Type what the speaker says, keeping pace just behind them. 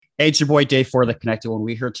Hey, it's your boy Dave for the Connected One.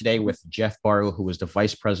 We're here today with Jeff Barlow, who is the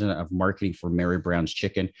Vice President of Marketing for Mary Brown's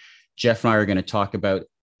Chicken. Jeff and I are going to talk about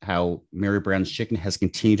how Mary Brown's Chicken has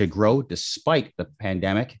continued to grow despite the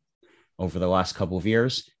pandemic over the last couple of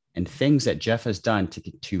years, and things that Jeff has done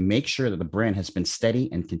to make sure that the brand has been steady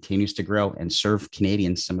and continues to grow and serve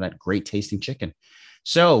Canadians some of that great tasting chicken.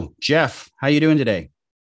 So, Jeff, how are you doing today?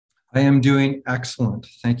 I am doing excellent.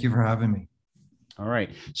 Thank you for having me. All right.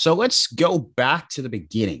 So let's go back to the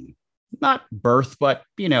beginning. Not birth, but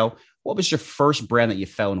what was your first brand that you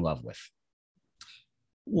fell in love with?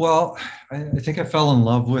 Well, I think I fell in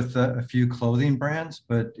love with a few clothing brands,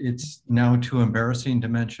 but it's now too embarrassing to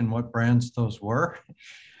mention what brands those were.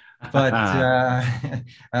 But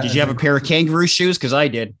Did you have a pair of kangaroo shoes? Because I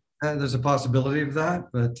did. There's a possibility of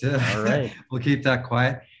that, but All right. we'll keep that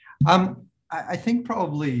quiet. I think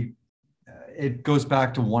probably it goes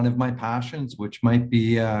back to one of my passions, which might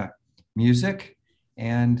be music.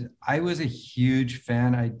 And I was a huge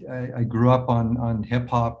fan. I grew up on hip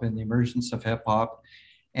hop and the emergence of hip hop.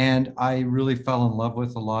 And I really fell in love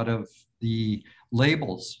with a lot of the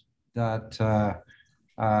labels that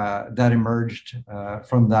emerged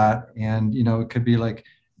from that. And, it could be like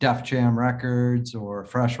Def Jam Records or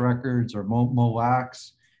Fresh Records or Mo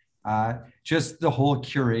Wax. Just the whole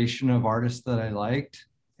curation of artists that I liked.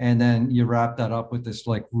 And then you wrap that up with this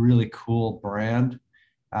like really cool brand.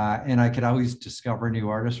 And I could always discover new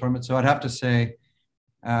artists from it. So I'd have to say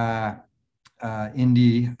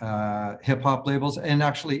indie hip hop labels and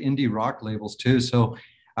actually indie rock labels too. So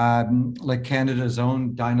like Canada's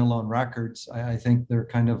own Dynalone Records, I think they're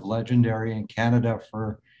kind of legendary in Canada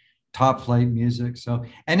for top flight music. So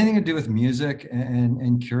anything to do with music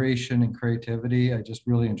and curation and creativity, I just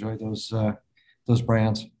really enjoy those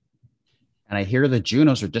brands. And I hear the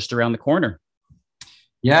Junos are just around the corner.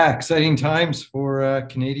 Yeah, exciting times for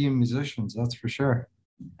Canadian musicians, that's for sure.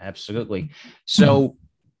 Absolutely. So,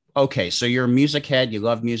 okay, so you're a music head, you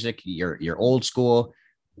love music, you're old school.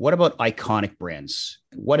 What about iconic brands?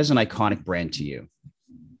 What is an iconic brand to you?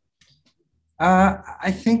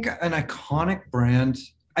 I think an iconic brand,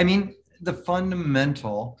 I mean, the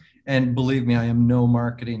fundamental, and believe me, I am no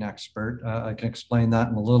marketing expert. I can explain that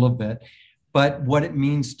in a little bit. But what it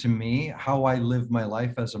means to me, how I live my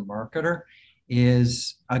life as a marketer,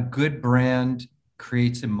 is a good brand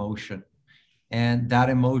creates emotion. And that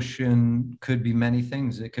emotion could be many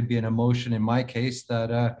things. It could be an emotion, in my case,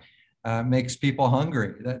 that makes people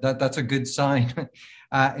hungry. That's a good sign.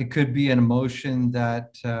 It could be an emotion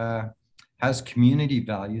that has community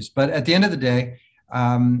values. But at the end of the day,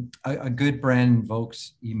 a good brand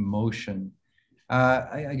invokes emotion.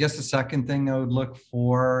 I guess the second thing I would look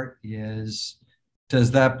for is,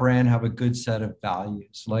 does that brand have a good set of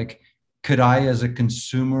values? Like, could I, as a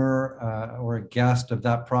consumer or a guest of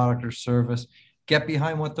that product or service, get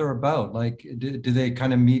behind what they're about? Like, do they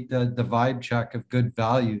kind of meet the vibe check of good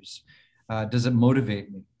values? Does it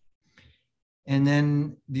motivate me? And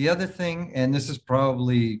then the other thing, and this is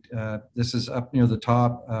probably, this is up near the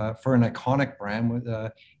top for an iconic brand,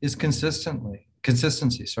 is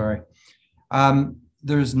consistency, sorry.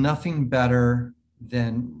 There's nothing better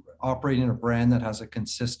than operating a brand that has a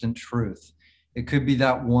consistent truth. It could be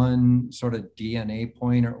that one sort of DNA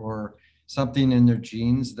point or something in their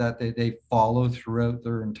genes that they follow throughout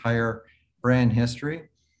their entire brand history.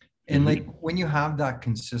 And like when you have that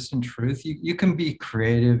consistent truth, you can be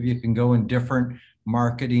creative, you can go in different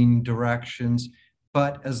marketing directions,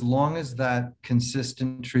 but as long as that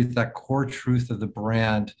consistent truth, that core truth of the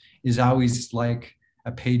brand is always like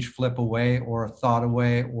a page flip away or a thought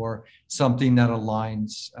away or something that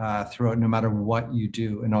aligns throughout no matter what you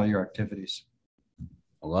do in all your activities.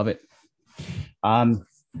 I love it.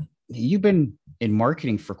 You've been in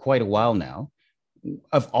marketing for quite a while now.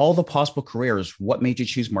 Of all the possible careers, what made you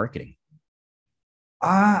choose marketing?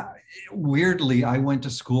 Uh, Weirdly, I went to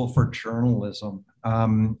school for journalism.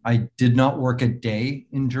 I did not work a day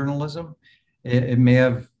in journalism. It may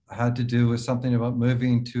have had to do with something about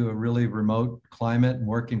moving to a really remote climate and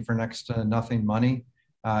working for next to nothing money,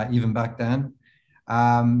 even back then.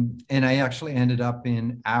 And I actually ended up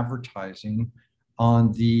in advertising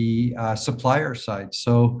on the supplier side.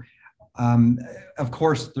 So of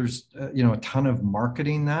course, there's a ton of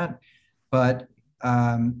marketing that, but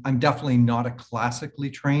I'm definitely not a classically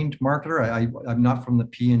trained marketer. I'm not from the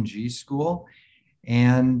P&G school,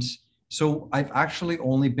 and so I've actually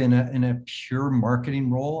only been in a pure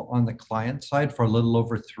marketing role on the client side for a little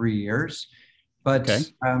over 3 years. But Okay.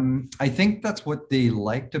 I think that's what they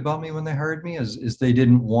liked about me when they hired me is they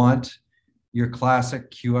didn't want your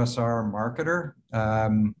classic QSR marketer.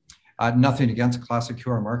 Nothing against classic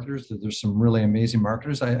QR marketers. There's some really amazing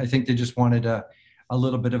marketers. I think they just wanted a a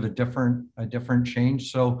little bit of a different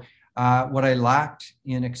change. So what I lacked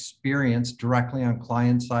in experience directly on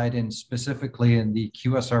client side and specifically in the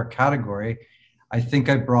QSR category, I think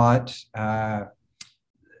I brought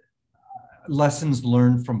lessons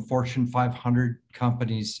learned from Fortune 500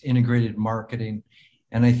 companies, integrated marketing,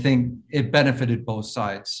 and I think it benefited both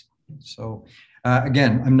sides. So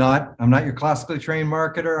again, I'm not your classically trained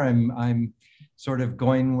marketer. I'm sort of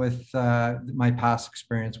going with my past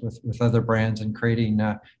experience with other brands and creating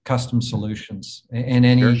custom solutions in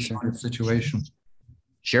Sure, any sure. sort of situation.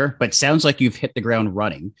 Sure. But sounds like you've hit the ground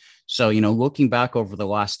running. So, looking back over the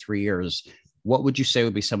last 3 years, what would you say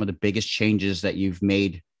would be some of the biggest changes that you've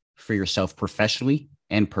made for yourself professionally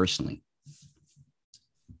and personally?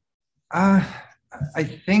 Uh, I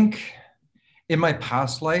think in my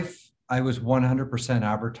past life, I was 100%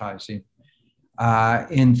 advertising.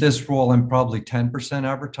 In this role, I'm probably 10%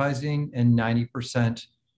 advertising and 90%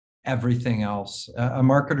 everything else. A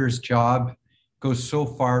marketer's job goes so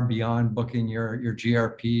far beyond booking your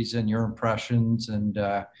GRPs and your impressions and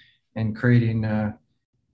creating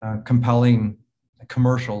compelling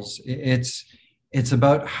commercials. It's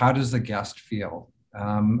about how does the guest feel?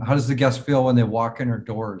 How does the guest feel when they walk in our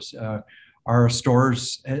doors? Are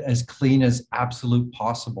stores as clean as absolute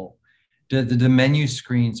possible? Do the menu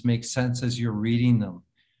screens make sense as you're reading them?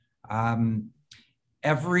 Like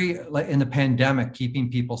in the pandemic, keeping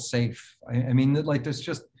people safe. I mean, like there's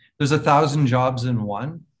 1,000 jobs in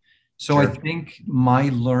one. So I Sure. think my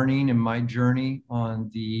learning and my journey on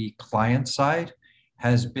the client side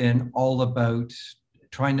has been all about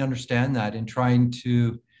trying to understand that and trying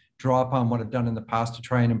to draw upon what I've done in the past to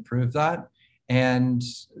try and improve that. And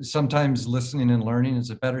sometimes listening and learning is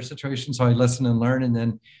a better situation. So I listen and learn and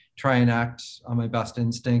then try and act on my best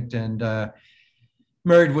instinct and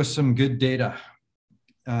married with some good data.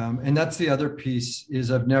 And that's the other piece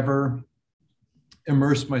is I've never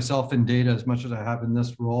immersed myself in data as much as I have in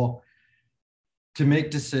this role. To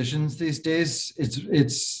make decisions these days,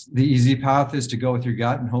 it's the easy path is to go with your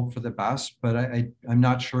gut and hope for the best. But I'm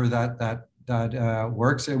not sure that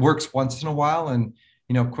works. It works once in a while, and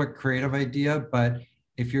quick creative idea. But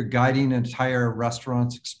if you're guiding an entire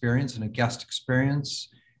restaurant's experience and a guest experience,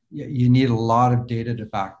 you need a lot of data to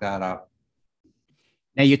back that up.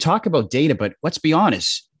 Now, you talk about data, but let's be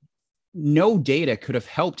honest, no data could have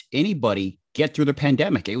helped anybody get through the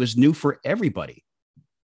pandemic. It was new for everybody.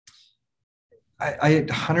 I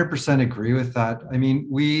 100% agree with that. I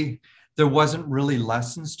mean, there wasn't really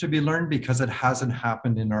lessons to be learned because it hasn't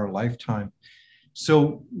happened in our lifetime.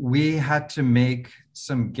 So we had to make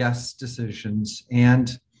some guess decisions,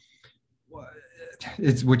 and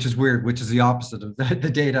which is weird, which is the opposite of the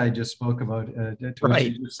data I just spoke about. To what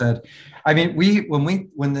Right. you just said. I mean,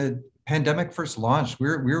 when the pandemic first launched, we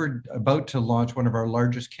were about to launch one of our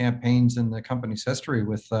largest campaigns in the company's history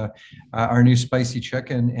with our new spicy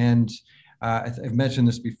chicken, and I've mentioned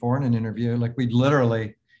this before in an interview. Like we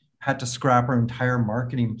literally had to scrap our entire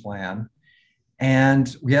marketing plan,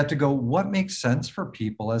 and we had to go, what makes sense for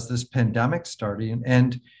people as this pandemic started?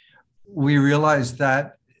 And we realized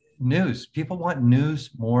that people want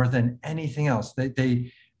news more than anything else.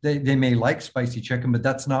 They may like spicy chicken, but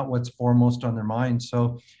that's not what's foremost on their mind.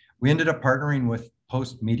 So we ended up partnering with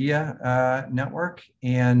Post Media Network,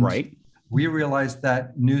 and Right. we realized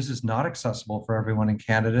that news is not accessible for everyone in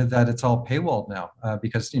Canada, that it's all paywalled now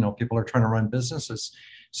because people are trying to run businesses.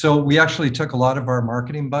 So we actually took a lot of our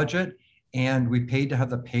marketing budget and we paid to have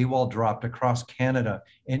the paywall dropped across Canada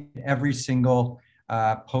in every single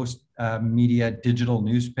Post Media digital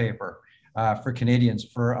newspaper for Canadians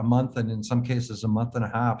for a month, and in some cases a month and a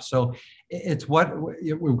half. So it's what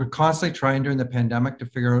we were constantly trying during the pandemic to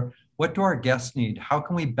figure out, what do our guests need? How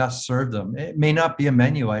can we best serve them? It may not be a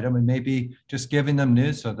menu item. It may be just giving them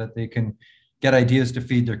news so that they can get ideas to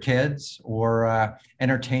feed their kids or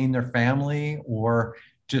entertain their family or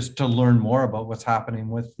just to learn more about what's happening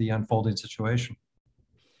with the unfolding situation.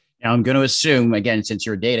 Now, I'm going to assume, again, since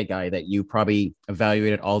you're a data guy, that you probably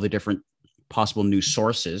evaluated all the different possible news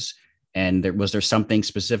sources. And was there something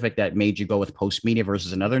specific that made you go with Post Media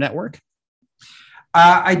versus another network?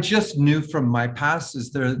 I just knew from my past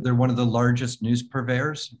is they're one of the largest news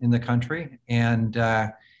purveyors in the country, and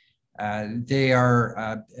they're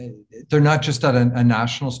not just at a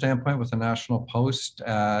national standpoint with the National Post. They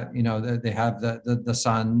have the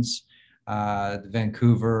Suns, the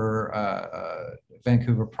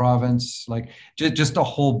Vancouver province, like just a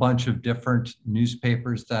whole bunch of different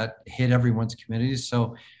newspapers that hit everyone's communities.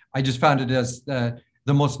 So I just found it as the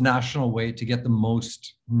most national way to get the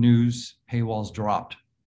most news paywalls dropped.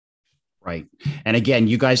 Right. And again,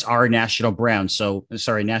 you guys are a national brand. So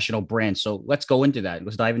sorry, national brand. So let's go into that.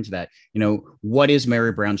 Let's dive into that. What is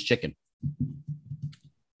Mary Brown's chicken?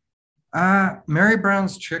 Mary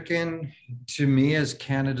Brown's chicken to me is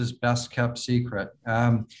Canada's best kept secret.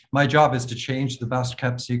 My job is to change the best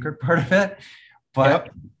kept secret part of it. But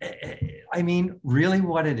Yep. I mean, really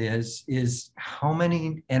what it is how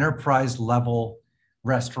many enterprise level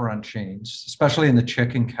restaurant chains, especially in the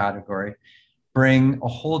chicken category, bring a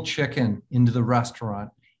whole chicken into the restaurant,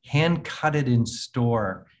 hand cut it in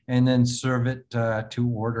store, and then serve it to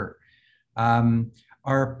order. Um,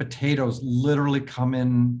 our potatoes literally come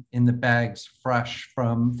in the bags fresh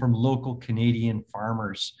from local Canadian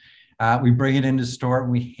farmers. We bring it into store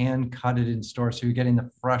and we hand cut it in store, so you're getting the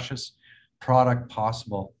freshest product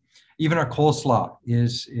possible. Even our coleslaw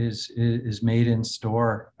is made in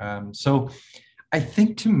store. So I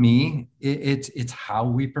think to me, it's how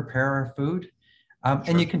we prepare our food,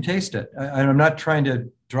 and you Sure. can taste it. I'm not trying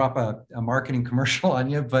to drop a marketing commercial on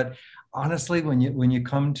you, but honestly, when you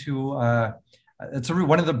come to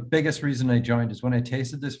one of the biggest reason I joined is when I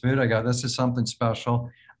tasted this food, I go, this is something special.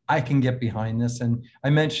 I can get behind this. And I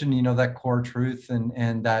mentioned, that core truth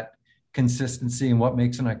and that consistency and what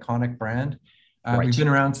makes an iconic brand. We've Right. been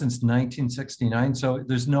around since 1969, so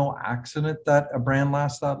there's no accident that a brand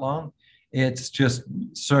lasts that long. It's just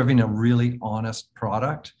serving a really honest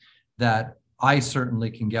product that I certainly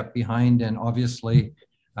can get behind. And obviously,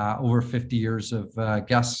 over 50 years of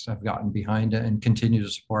guests have gotten behind it and continue to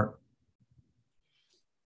support.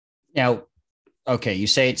 Now, okay, you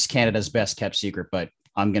say it's Canada's best kept secret, but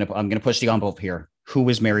I'm gonna push the envelope here. Who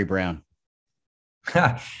is Mary Brown?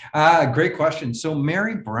 Great question. So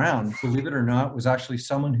Mary Brown, believe it or not, was actually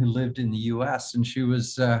someone who lived in the U.S. and she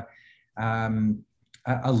was um,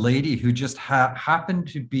 a lady who just happened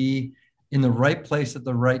to be in the right place at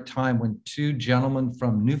the right time when two gentlemen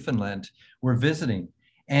from Newfoundland were visiting,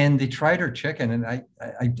 and they tried her chicken. And I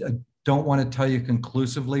don't want to tell you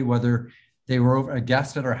conclusively whether they were a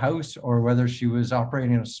guest at her house or whether she was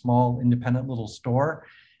operating a small independent little store.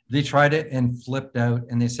 They tried it and flipped out,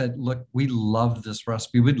 and they said, look, we love this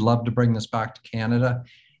recipe, we'd love to bring this back to Canada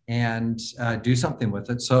and do something with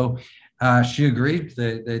it. So she agreed.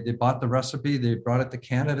 They bought the recipe, they brought it to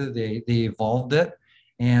Canada, they evolved it,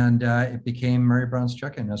 and it became Mary Brown's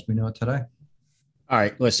chicken as we know it today. All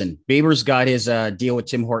right, listen, Bieber's got his deal with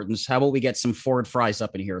Tim Hortons. How about we get some Ford fries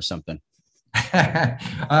up in here or something?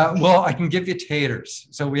 Well, I can give you taters.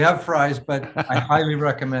 So we have fries, but I highly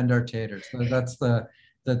recommend our taters. That's the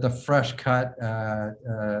fresh cut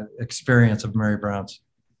experience of Mary Brown's.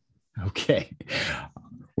 Okay.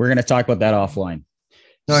 We're going to talk about that offline.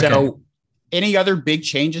 Okay. So, any other big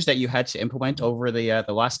changes that you had to implement over the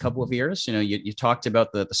last couple of years? You talked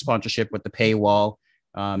about the sponsorship with the paywall.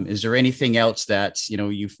 Is there anything else that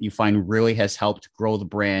you find really has helped grow the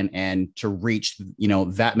brand and to reach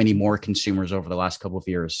that many more consumers over the last couple of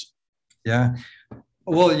years? Yeah.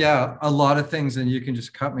 Well, yeah, a lot of things, and you can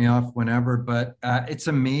just cut me off whenever, but it's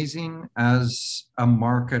amazing as a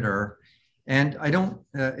marketer. And I don't,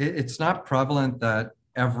 it's not prevalent that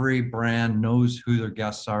every brand knows who their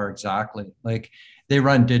guests are exactly. Like they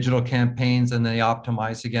run digital campaigns and they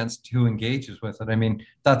optimize against who engages with it. I mean,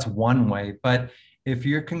 that's one way, but if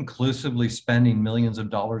you're conclusively spending millions of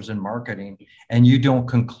dollars in marketing and you don't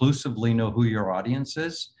conclusively know who your audience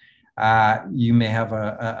is, you may have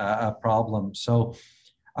a problem. So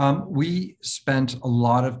we spent a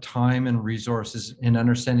lot of time and resources in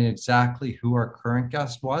understanding exactly who our current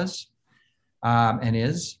guest was and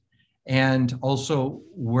is, and also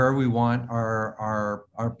where we want our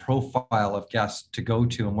profile of guests to go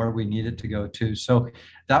to and where we need it to go to. So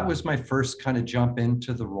that was my first kind of jump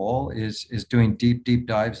into the role is doing deep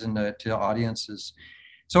dives into to audiences.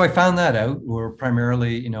 So I found that out. We're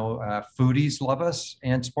primarily, foodies love us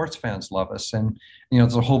and sports fans love us. And,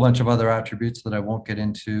 there's a whole bunch of other attributes that I won't get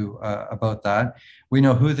into about that. We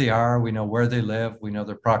know who they are. We know where they live. We know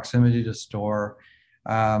their proximity to store.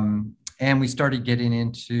 And we started getting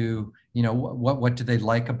into, what do they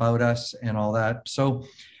like about us and all that. So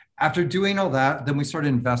after doing all that, then we started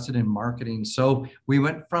invested in marketing. So we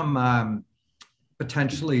went from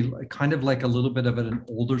potentially kind of like a little bit of an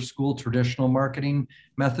older school traditional marketing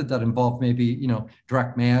method that involved maybe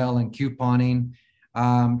direct mail and couponing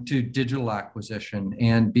to digital acquisition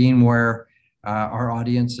and being where our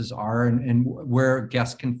audiences are and where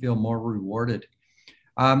guests can feel more rewarded.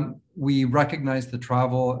 We recognize the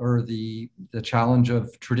travel or the challenge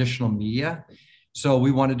of traditional media. So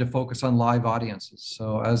we wanted to focus on live audiences.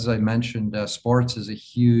 So as I mentioned, sports is a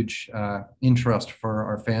huge interest for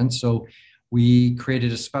our fans. So we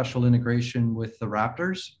created a special integration with the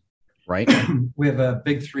Raptors. Right. We have a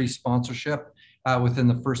Big Three sponsorship within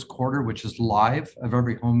the first quarter, which is live of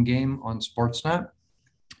every home game on Sportsnet,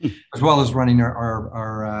 as well as running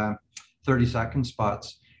our 30-second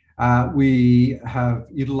spots. We have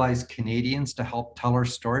utilized Canadians to help tell our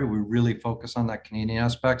story. We really focus on that Canadian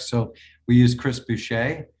aspect. So we use Chris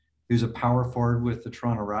Boucher, who's a power forward with the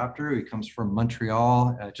Toronto Raptor. He comes from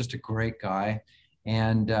Montreal, just a great guy.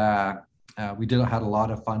 And we had a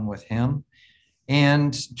lot of fun with him.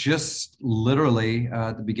 And just literally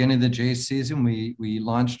at the beginning of the Jays season, we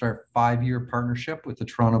launched our 5-year partnership with the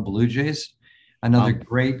Toronto Blue Jays, another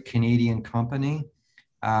great Canadian company.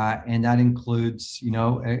 And that includes,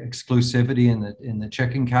 exclusivity in the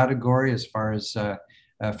chicken category as far as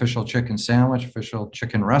official chicken sandwich, official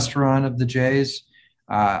chicken restaurant of the Jays,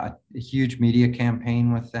 a huge media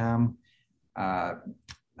campaign with them,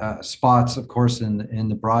 spots, of course, in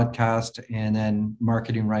the broadcast, and then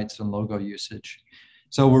marketing rights and logo usage.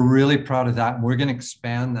 So we're really proud of that. And we're going to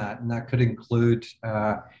expand that. And that could include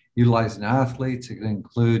utilizing athletes. It could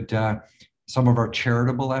include some of our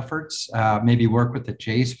charitable efforts, maybe work with the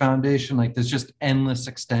Jays Foundation. Like, there's just endless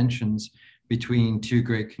extensions between two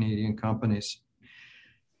great Canadian companies.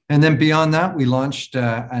 And then beyond that, we launched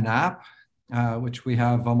an app, which we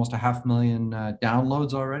have almost 500,000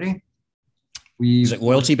 downloads already. Is it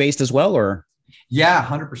loyalty based as well, or? Yeah,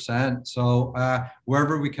 100%. So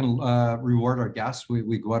wherever we can reward our guests,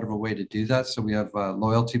 we go out of our way to do that. So we have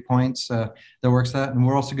loyalty points that works that. And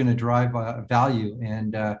we're also going to drive value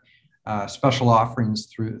and special offerings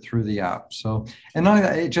through the app. So, and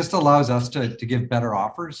it just allows us to give better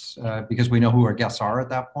offers because we know who our guests are at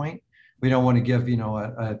that point. We don't want to give,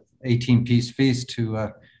 a 18-piece feast to,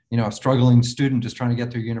 a struggling student just trying to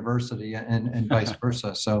get through university and vice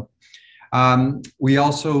versa. So we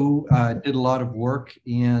also did a lot of work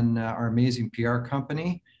in our amazing PR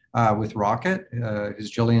company with Rocket,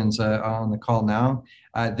 because Jillian's on the call now.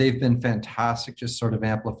 They've been fantastic, just sort of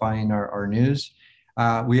amplifying our news.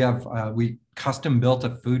 We custom built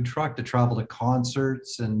a food truck to travel to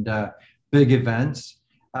concerts and big events,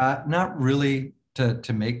 not really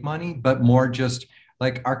to make money, but more just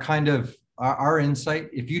like our insight.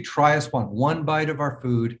 If you try us one bite of our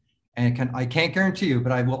food, and I can't guarantee you,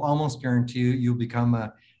 but I will almost guarantee you'll become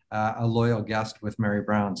a loyal guest with Mary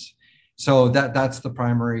Brown's. So that's the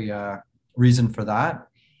primary reason for that.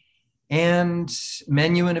 And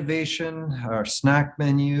menu innovation, our snack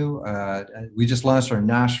menu. We just launched our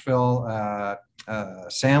Nashville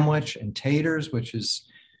sandwich and taters, which is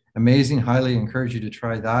amazing. Highly encourage you to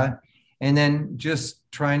try that. And then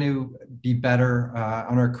just trying to be better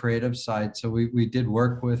on our creative side. So we did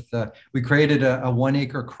work with, we created a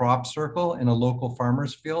 1-acre crop circle in a local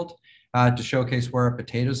farmer's field to showcase where our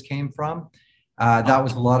potatoes came from. That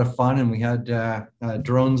was a lot of fun, and we had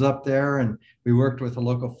drones up there, and we worked with a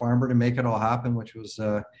local farmer to make it all happen, which was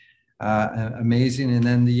amazing. And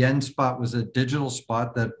then the end spot was a digital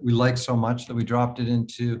spot that we liked so much that we dropped it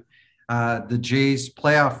into the Jays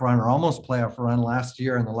playoff run, or almost playoff run, last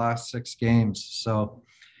year in the last 6 games. So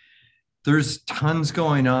there's tons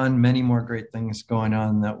going on, many more great things going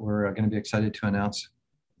on that we're going to be excited to announce.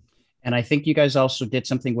 And I think you guys also did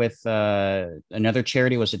something with another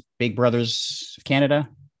charity. Was it Big Brothers of Canada?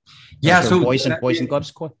 Yeah, so Boys and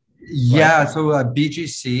Clubs. Yeah, so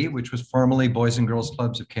BGC, which was formerly Boys and Girls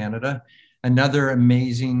Clubs of Canada, another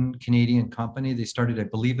amazing Canadian company. They started, I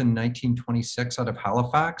believe, in 1926 out of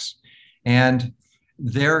Halifax. And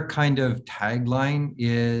their kind of tagline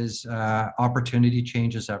is opportunity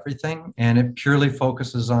changes everything. And it purely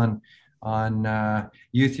focuses on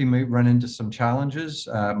youth who may run into some challenges,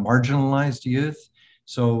 marginalized youth.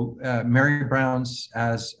 So Mary Brown's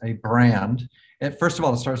as a brand, first of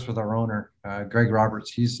all, it starts with our owner, Greg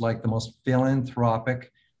Roberts. He's like the most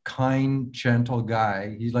philanthropic, kind, gentle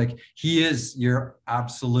guy. He is your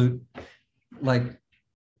absolute,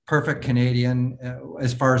 perfect Canadian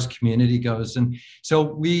as far as community goes. And so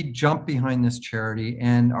we jump behind this charity,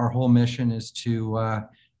 and our whole mission is to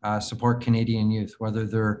support Canadian youth, whether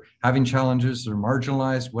they're having challenges, they're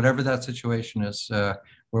marginalized, whatever that situation is,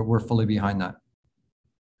 we're fully behind that.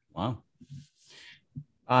 Wow.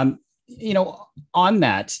 On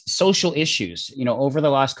that, social issues, over the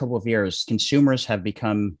last couple of years, consumers have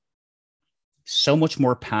become so much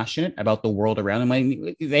more passionate about the world around them. I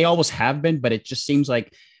mean, they always have been, but it just seems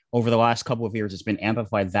like over the last couple of years, it's been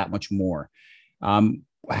amplified that much more.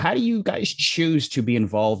 How do you guys choose to be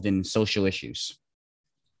involved in social issues?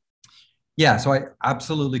 Yeah, so I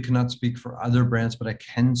absolutely cannot speak for other brands, but I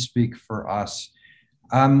can speak for us.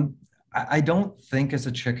 I don't think as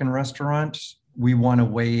a chicken restaurant, we want to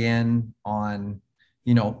weigh in on,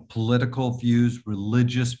 political views,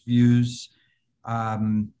 religious views.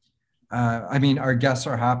 I mean, our guests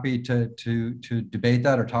are happy to debate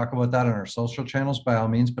that or talk about that on our social channels by all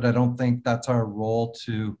means, but I don't think that's our role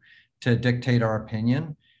to dictate our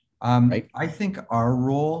opinion. Right? I think our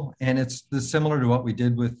role, and it's similar to what we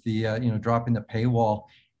did with the dropping the paywall,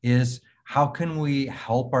 is how can we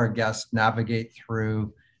help our guests navigate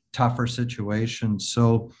through tougher situations?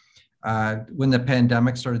 So when the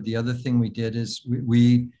pandemic started, the other thing we did is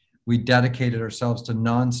we dedicated ourselves to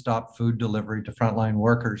nonstop food delivery to frontline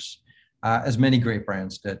workers, as many great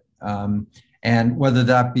brands did. And whether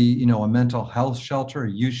that be, a mental health shelter,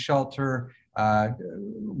 a youth shelter,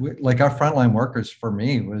 like our frontline workers for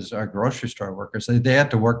me was our grocery store workers. They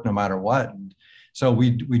had to work no matter what. And so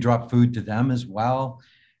we dropped food to them as well.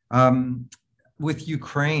 With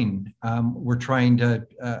Ukraine, we're trying to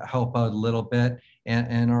help out a little bit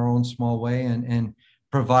in our own small way and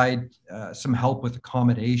provide some help with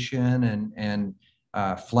accommodation and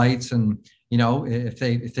flights. And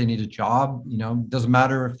if they need a job, doesn't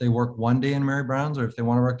matter if they work one day in Mary Brown's or if they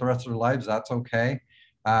want to work the rest of their lives, that's okay.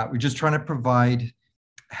 We're just trying to provide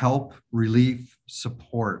help, relief,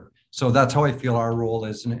 support. So that's how I feel our role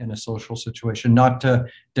is in a social situation, not to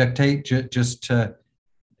dictate, just to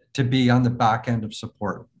be on the back end of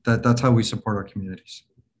support. That's how we support our communities.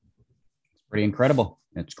 It's pretty incredible.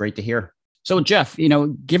 It's great to hear. So Jeff,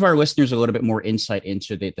 give our listeners a little bit more insight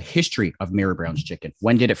into the history of Mary Brown's Chicken.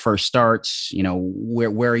 When did it first start?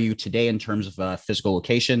 Where are you today in terms of physical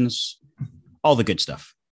locations? All the good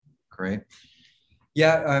stuff. Great.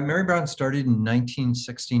 Yeah, Mary Brown started in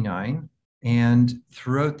 1969, and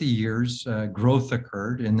throughout the years, growth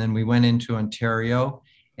occurred. And then we went into Ontario,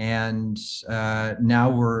 and now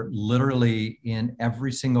we're literally in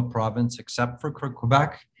every single province except for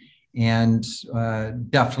Quebec. And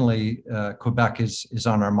definitely Quebec is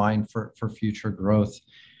on our mind for future growth.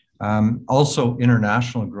 Also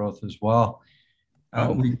international growth as well.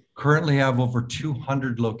 We currently have over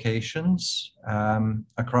 200 locations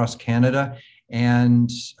across Canada, and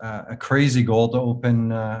a crazy goal to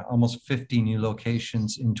open almost 50 new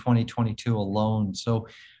locations in 2022 alone. So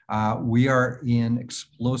we are in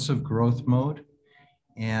explosive growth mode.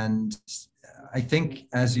 And I think,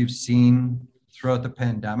 as you've seen throughout the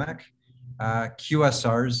pandemic,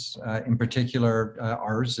 QSRs, in particular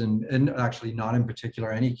ours, and actually not in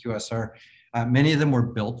particular any QSR, many of them were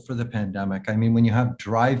built for the pandemic. I mean, when you have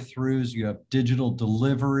drive-throughs, you have digital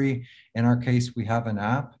delivery. In our case, we have an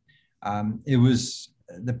app.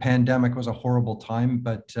 The pandemic was a horrible time,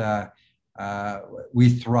 but we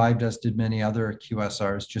thrived, as did many other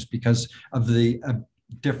QSRs, just because of the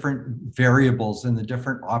different variables and the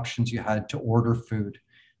different options you had to order food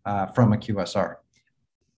from a QSR.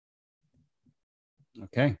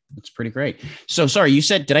 Okay, that's pretty great. So sorry,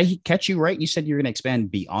 did I catch you right? You said you're going to expand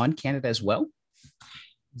beyond Canada as well?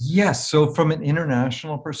 Yes. So from an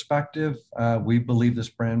international perspective, we believe this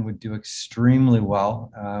brand would do extremely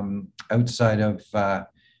well outside of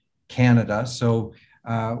Canada. So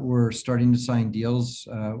we're starting to sign deals.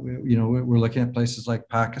 We're looking at places like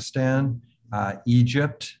Pakistan,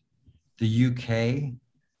 Egypt, the UK,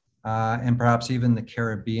 and perhaps even the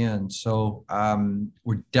Caribbean. So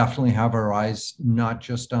we definitely have our eyes not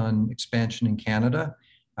just on expansion in Canada,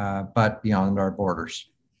 but beyond our borders.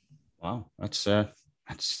 Wow, that's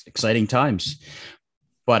exciting times.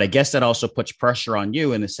 But I guess that also puts pressure on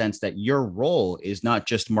you in the sense that your role is not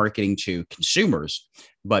just marketing to consumers,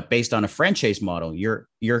 but based on a franchise model,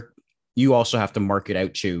 you also have to market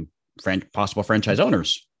out to possible franchise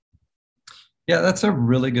owners. Yeah, that's a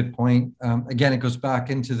really good point. Again, it goes back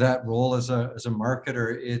into that role as a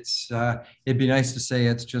marketer. It'd be nice to say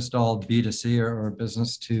it's just all B2C or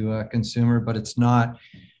business to consumer, but it's not.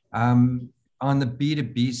 On the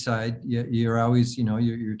B2B side, you're always,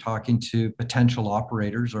 you're talking to potential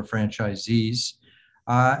operators or franchisees,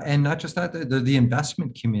 and not just that, the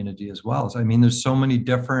investment community as well. So, I mean, there's so many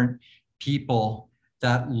different people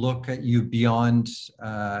that look at you beyond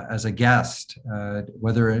as a guest,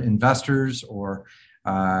 whether investors or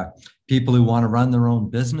people who want to run their own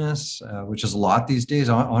business, which is a lot these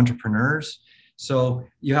days, entrepreneurs. So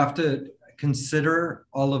you have to consider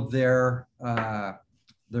all of their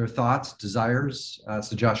thoughts, desires,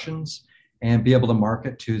 suggestions, and be able to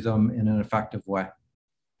market to them in an effective way.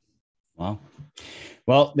 Wow.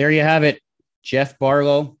 Well, there you have it. Jeff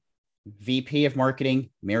Barlow, VP of Marketing,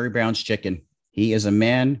 Mary Brown's Chicken. He is a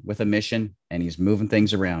man with a mission, and he's moving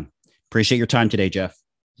things around. Appreciate your time today, Jeff.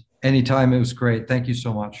 Anytime. It was great. Thank you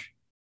so much.